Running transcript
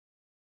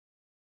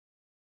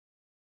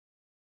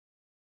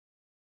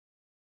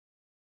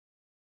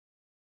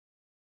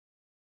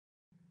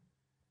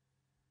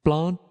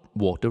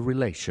Plant-water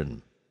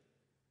relation.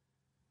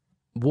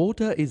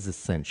 Water is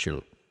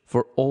essential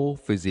for all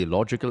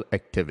physiological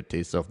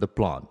activities of the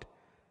plant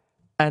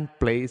and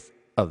plays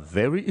a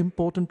very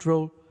important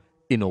role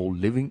in all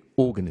living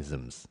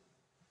organisms.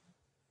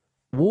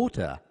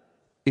 Water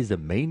is the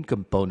main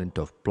component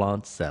of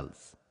plant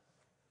cells.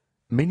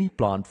 Many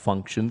plant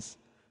functions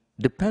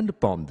depend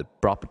upon the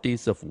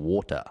properties of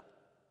water.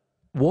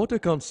 Water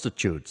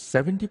constitutes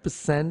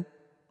 70%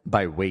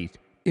 by weight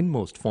in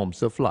most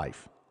forms of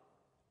life.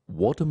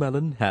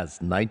 Watermelon has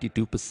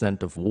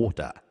 92% of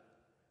water.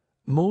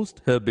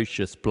 Most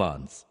herbaceous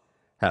plants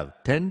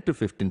have 10 to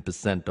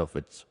 15% of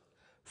its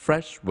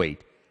fresh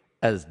weight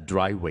as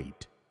dry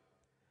weight.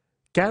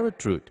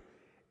 Carrot root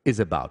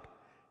is about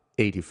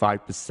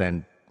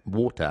 85%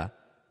 water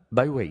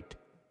by weight,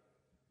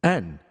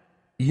 and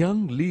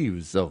young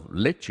leaves of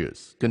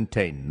lettuce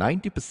contain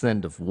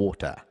 90% of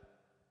water.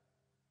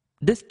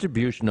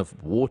 Distribution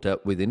of water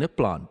within a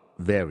plant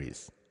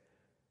varies.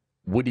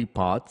 Woody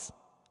parts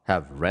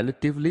have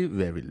relatively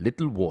very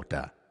little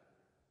water,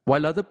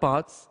 while other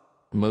parts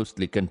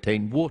mostly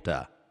contain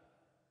water.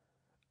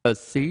 A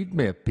seed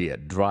may appear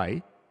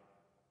dry,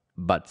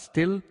 but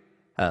still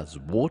has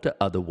water,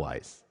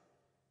 otherwise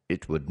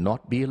it would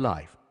not be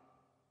alive.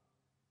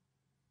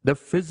 The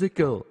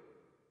physical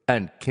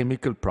and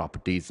chemical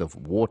properties of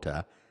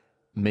water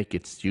make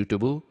it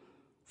suitable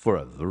for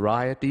a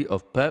variety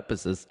of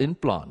purposes in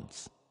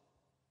plants.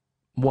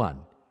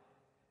 1.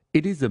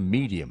 It is a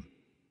medium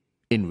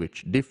in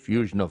which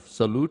diffusion of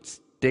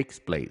solutes takes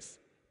place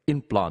in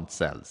plant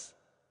cells.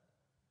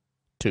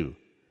 2.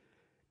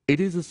 It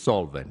is a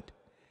solvent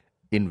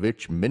in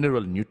which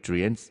mineral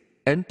nutrients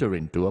enter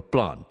into a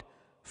plant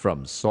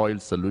from soil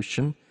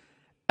solution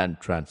and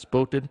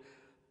transported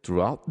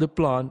throughout the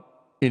plant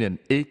in an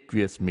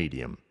aqueous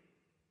medium.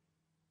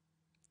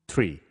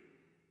 3.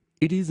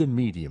 It is a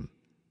medium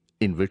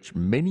in which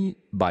many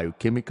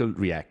biochemical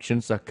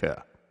reactions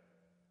occur.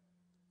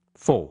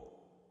 4.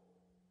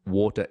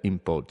 Water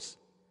imparts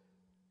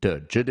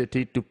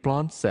turgidity to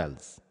plant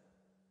cells.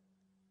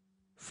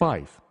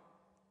 5.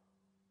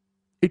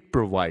 It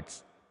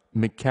provides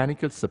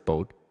mechanical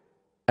support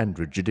and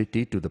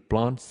rigidity to the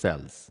plant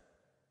cells.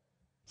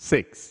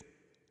 6.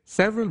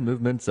 Several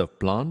movements of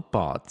plant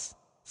parts,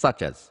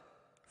 such as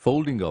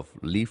folding of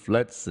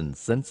leaflets in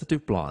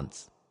sensitive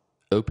plants,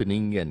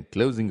 opening and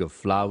closing of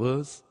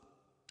flowers,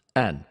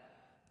 and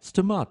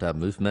stomata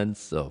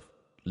movements of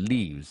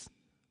leaves,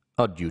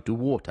 are due to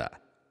water.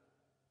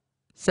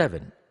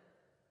 7.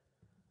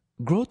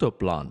 Growth of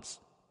plants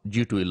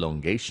due to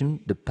elongation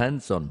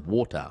depends on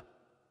water.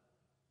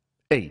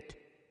 8.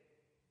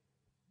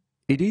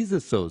 It is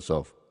a source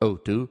of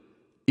O2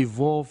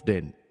 evolved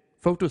in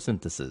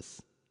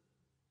photosynthesis.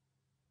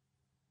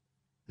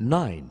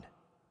 9.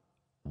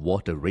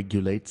 Water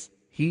regulates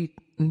heat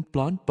in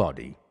plant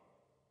body.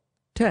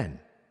 10.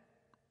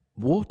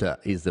 Water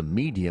is a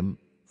medium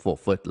for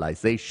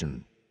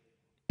fertilization.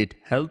 It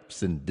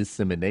helps in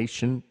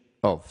dissemination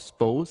of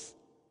spores,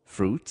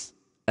 fruits,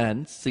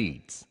 and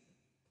seeds.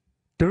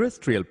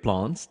 Terrestrial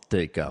plants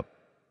take up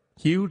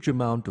huge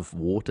amount of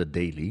water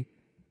daily,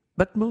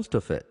 but most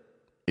of it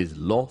is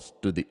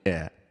lost to the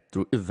air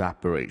through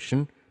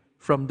evaporation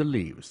from the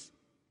leaves,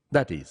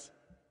 that is,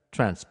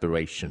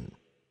 transpiration.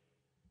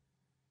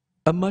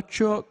 A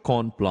mature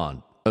corn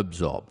plant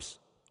absorbs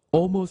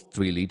almost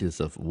 3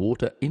 liters of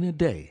water in a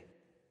day,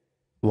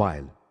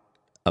 while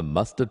a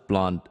mustard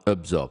plant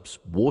absorbs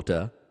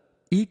water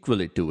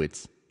equally to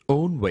its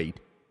own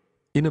weight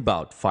in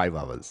about 5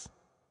 hours.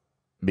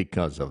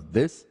 Because of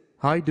this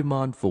high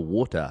demand for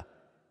water,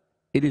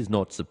 it is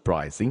not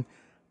surprising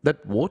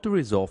that water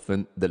is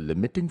often the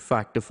limiting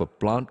factor for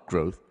plant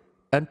growth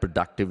and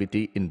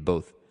productivity in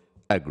both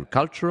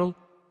agricultural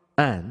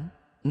and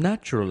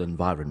natural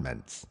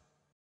environments.